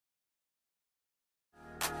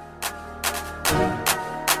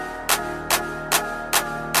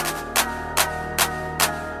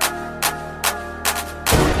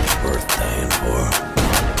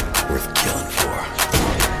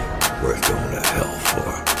hell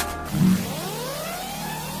for?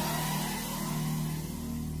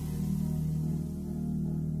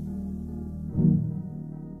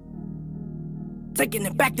 Taking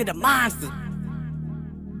it back to the monsters.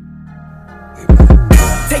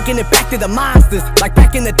 Taking it back to the monsters, like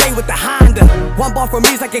back in the day with the Honda. One ball from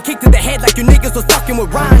me's like a kick to the head, like you niggas was fucking with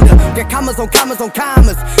Rhonda. Get commas on commas on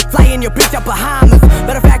commas, flying your bitch up Bahamas.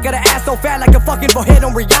 Matter of fact, got an ass so fat like a fucking forehead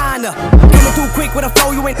on Rihanna. Coming too quick with a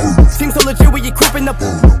flow, you ain't seem so legit when you creeping the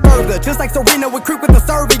burger. Just like Serena would creep with the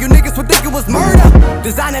server, you niggas would think it was murder.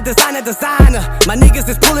 Designer, designer, designer, my niggas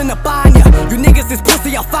is pulling up on ya. You niggas is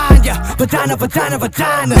pussy, I'll find ya. Vagina, vagina,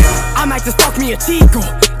 vagina, I might just fuck me a Chico.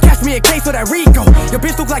 Catch me a case of that Rico. Your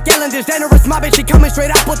bitch look like Ellen DeGeneres, my bitch, she coming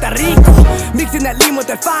straight out Puerto Rico. Mixing that lean with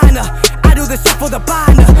that finer, I do this shit for the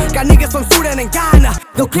binder. Got niggas from Sudan and Ghana,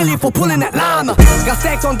 they'll kill you for pulling that llama. Got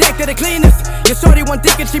stacks on deck to the cleanest, your shorty one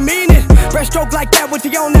dick and she mean it. Breaststroke like that when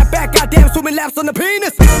she on that back, goddamn swimming laps on the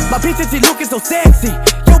penis. My bitch she looking so sexy,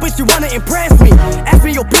 yo bitch you wanna impress me. Ask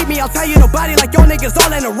me you'll beat me, I'll tell you nobody like your niggas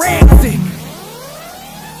all anorexic.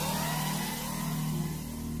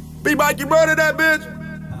 Bmike, you murder that bitch.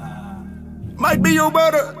 Might be your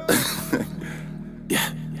murder.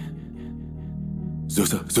 Yeah.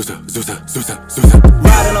 Xeus,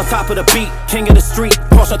 riding on top of the beat, king of the street,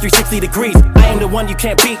 Porsche 360 degrees. I ain't the one you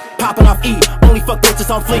can't beat, popping off E, only fuck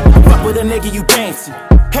bitches on fleek. Fuck with a nigga you dancing,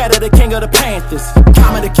 head of the king of the Panthers,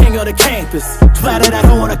 common the king of the campus, splatter that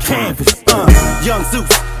hoe on the canvas. Young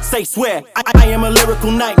Xeus, say swear, I am a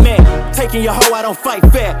lyrical nightmare, taking your hoe out on fight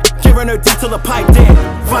fair, giving her D till the pipe dead,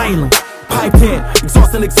 violent. Piped in,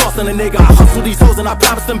 exhausting a nigga. I hustle these hoes and I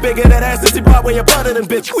promise them bigger. That ass is Broadway or butter than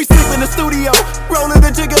bitch. We sleep in the studio, rolling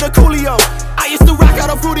the jig of the Coolio. I used to rock out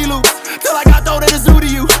on Fruity Loops, till I got thrown in the zoo to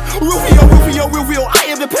you. Rufio, I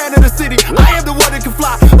am the Panda of the city. I am the one that can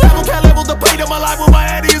fly. Level can't level the pain of my life when my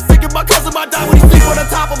Addy is sick and my cousin might die when he sleep on the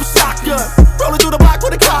top of a shotgun. Rolling through the block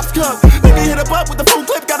when the cops come. Nigga hit him up with the full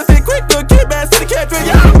clip, gotta think quick. The kid man city can't drink,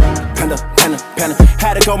 yeah. Panda,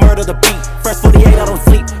 had to go murder the beat. Fresh 48, I don't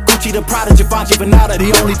sleep. The prodigy, Givenchy, but now that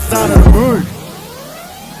the only designer of the bird.